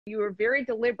You were very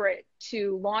deliberate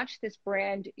to launch this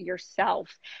brand yourself.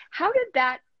 How did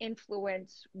that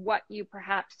influence what you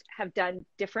perhaps have done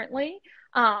differently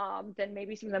than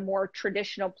maybe some of the more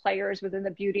traditional players within the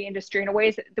beauty industry, in the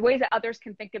ways that others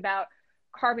can think about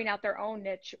carving out their own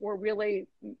niche or really,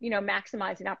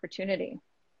 maximizing opportunity?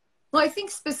 Well, I think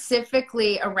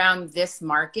specifically around this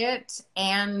market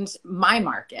and my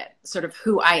market, sort of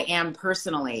who I am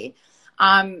personally,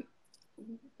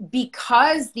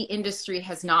 because the industry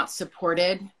has not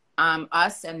supported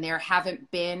us, and there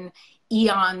haven't been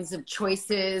eons of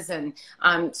choices and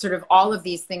sort of all of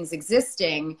these things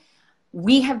existing,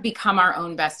 we have become our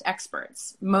own best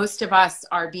experts. Most of us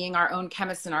are being our own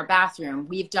chemists in our bathroom.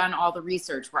 We've done all the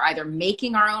research. We're either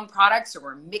making our own products, or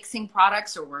we're mixing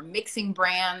products, or we're mixing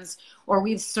brands, or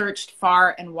we've searched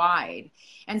far and wide.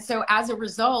 And so as a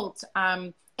result,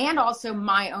 and also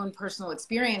my own personal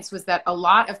experience was that a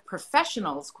lot of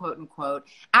professionals, quote unquote,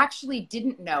 actually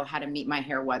didn't know how to meet my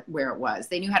hair where it was.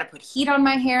 They knew how to put heat on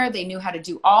my hair. They knew how to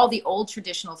do all the old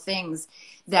traditional things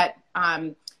that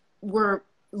were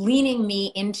leaning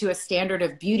me into a standard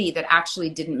of beauty that actually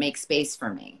didn't make space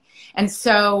for me. And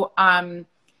so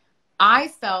I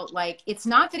felt like it's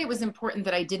not that it was important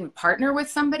that I didn't partner with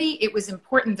somebody. It was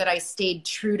important that I stayed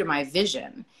true to my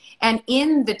vision. And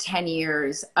in the 10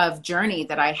 years of journey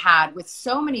that I had with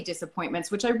so many disappointments,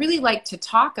 which I really like to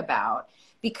talk about,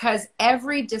 because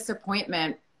every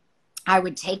disappointment, I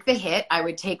would take the hit, I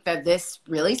would take the this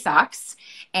really sucks,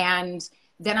 and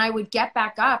then I would get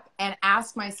back up and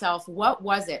ask myself, what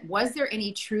was it? Was there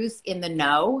any truth in the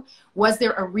no? Was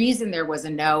there a reason there was a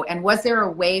no? And was there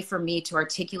a way for me to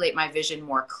articulate my vision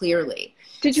more clearly?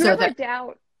 Did you ever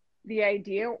doubt the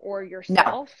idea or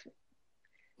yourself?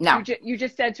 No. You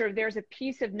just said sort of there's a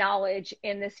piece of knowledge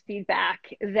in this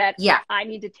feedback that I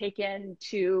need to take in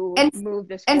to move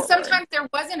this forward. And sometimes there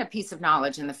wasn't a piece of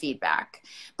knowledge in the feedback.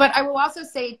 But I will also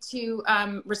say, to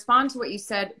respond to what you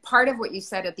said, part of what you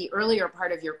said at the earlier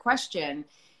part of your question,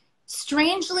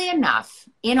 strangely enough,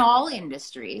 in all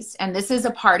industries, and this is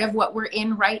a part of what we're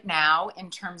in right now in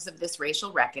terms of this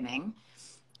racial reckoning,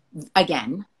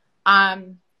 again,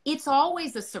 it's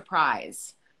always a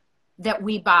surprise that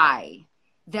we buy,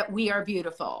 that we are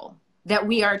beautiful, that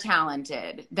we are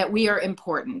talented, that we are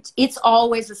important. It's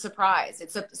always a surprise.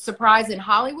 It's a surprise in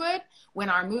Hollywood when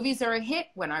our movies are a hit,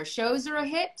 when our shows are a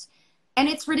hit, and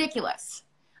it's ridiculous.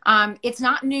 It's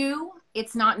not new.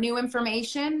 It's not new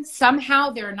information.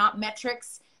 Somehow there are not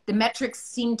metrics. The metrics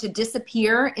seem to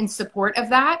disappear in support of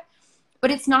that,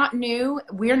 but it's not new.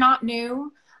 We're not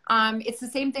new. It's the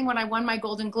same thing when I won my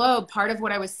Golden Globe. Part of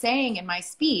what I was saying in my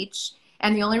speech,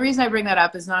 and the only reason I bring that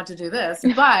up is not to do this,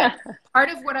 but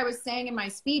part of what I was saying in my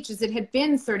speech is it had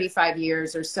been 35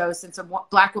 years or so since a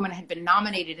Black woman had been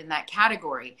nominated in that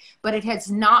category, but it had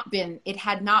not been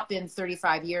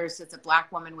 35 years since a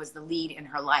Black woman was the lead in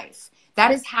her life.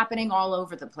 That is happening all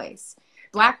over the place.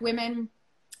 Black women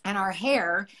and our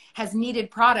hair has needed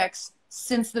products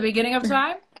since the beginning of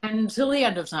time until the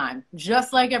end of time,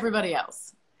 just like everybody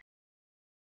else.